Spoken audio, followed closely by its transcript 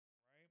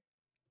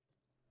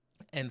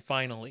And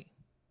finally,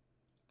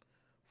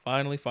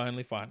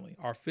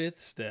 our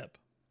fifth step.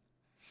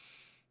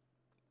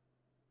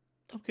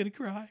 I'm going to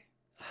cry.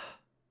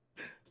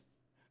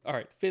 All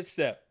right, fifth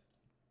step.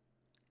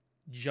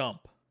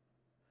 Jump.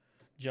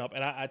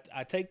 And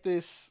I take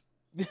this,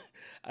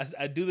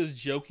 I do this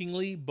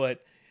jokingly,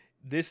 but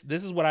this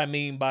is what I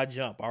mean by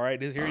jump. All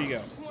right, here you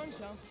go.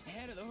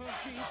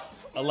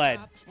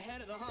 Aladdin,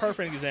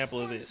 perfect example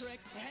of this.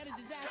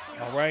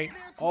 All right,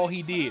 all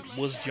he did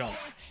was jump.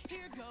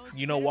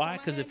 You know why?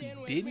 Because if he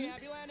didn't,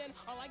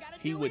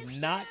 he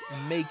would not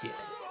make it.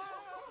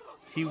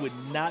 He would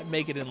not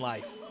make it in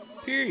life.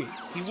 Period.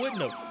 He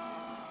wouldn't have.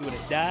 He would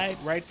have died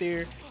right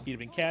there. He'd have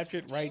been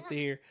captured right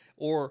there.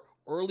 Or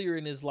earlier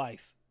in his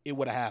life, it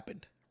would have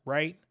happened,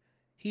 right?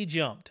 He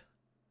jumped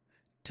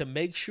to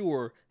make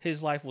sure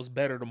his life was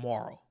better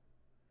tomorrow.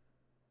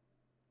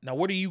 Now,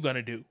 what are you going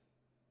to do?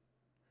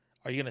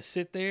 Are you going to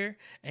sit there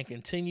and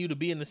continue to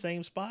be in the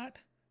same spot?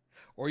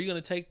 Or are you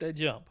going to take that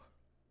jump?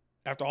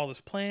 After all this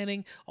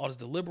planning, all this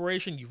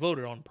deliberation, you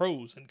voted on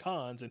pros and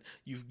cons, and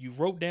you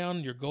wrote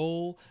down your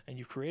goal, and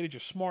you created your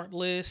SMART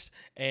list,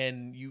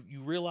 and you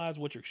realized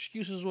what your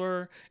excuses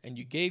were, and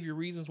you gave your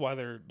reasons why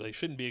they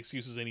shouldn't be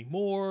excuses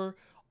anymore.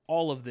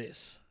 All of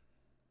this.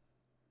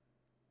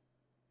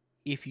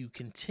 If you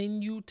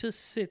continue to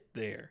sit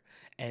there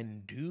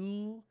and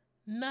do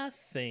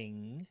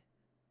nothing,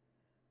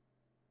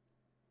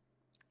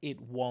 it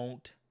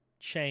won't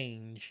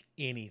change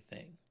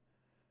anything.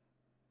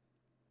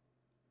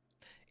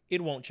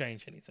 It won't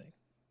change anything.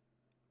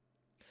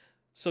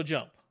 So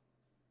jump,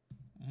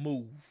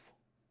 move,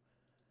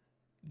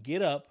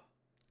 get up,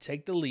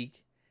 take the leap,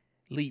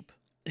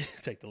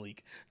 take the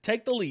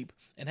leap,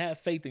 and have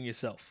faith in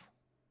yourself.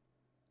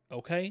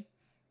 Okay?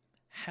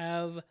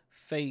 Have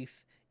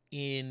faith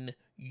in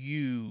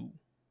you.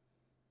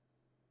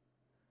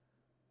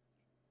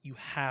 You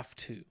have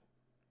to.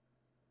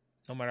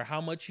 No matter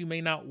how much you may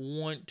not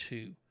want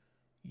to,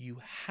 you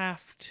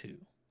have to.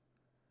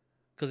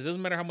 Because it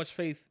doesn't matter how much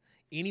faith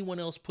anyone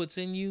else puts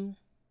in you.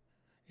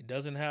 It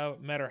doesn't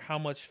matter how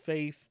much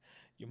faith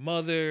your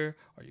mother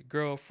or your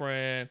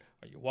girlfriend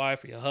or your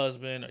wife or your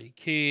husband or your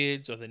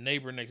kids or the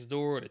neighbor next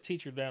door or the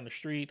teacher down the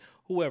street,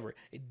 whoever.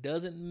 It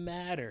doesn't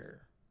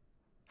matter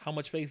how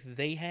much faith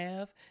they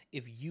have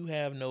if you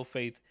have no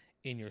faith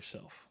in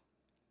yourself.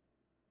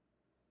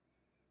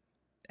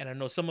 And I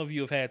know some of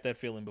you have had that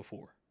feeling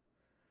before.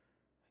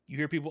 You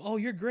hear people, oh,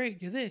 you're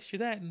great, you're this, you're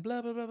that, and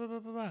blah, blah, blah, blah, blah,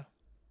 blah.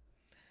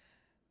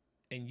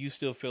 And you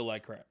still feel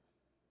like crap.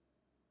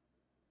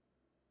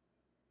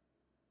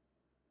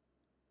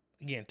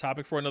 Again,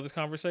 topic for another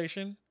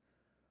conversation,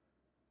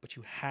 but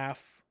you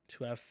have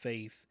to have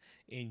faith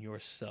in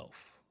yourself.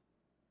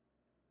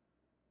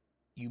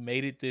 You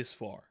made it this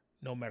far.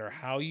 No matter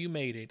how you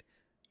made it,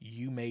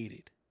 you made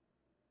it.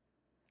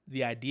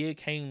 The idea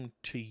came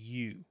to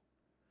you.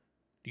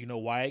 Do you know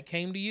why it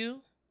came to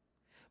you?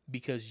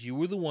 Because you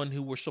were the one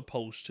who were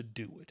supposed to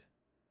do it.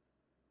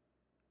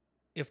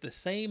 If the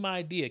same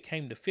idea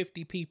came to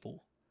 50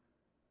 people,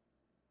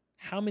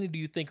 how many do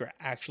you think are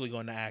actually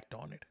going to act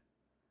on it?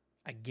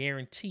 I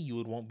guarantee you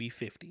it won't be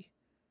 50.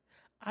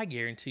 I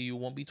guarantee you it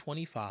won't be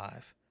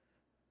 25.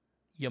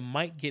 You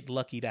might get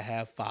lucky to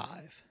have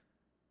 5.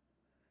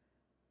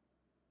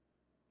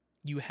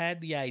 You had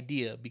the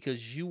idea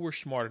because you were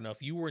smart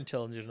enough, you were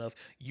intelligent enough,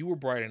 you were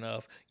bright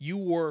enough,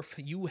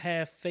 you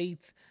have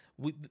faith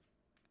with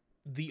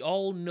the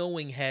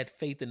all-knowing had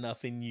faith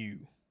enough in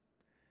you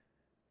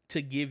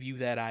to give you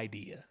that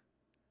idea.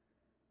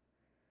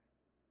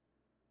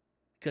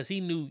 Because he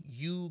knew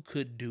you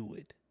could do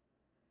it.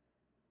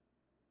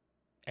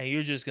 And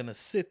you're just going to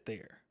sit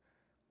there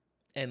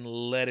and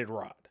let it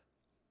rot.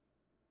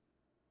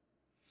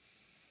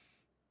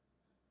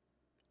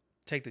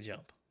 Take the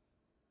jump.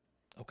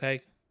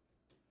 Okay?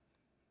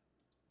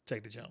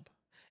 Take the jump.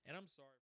 And I'm sorry.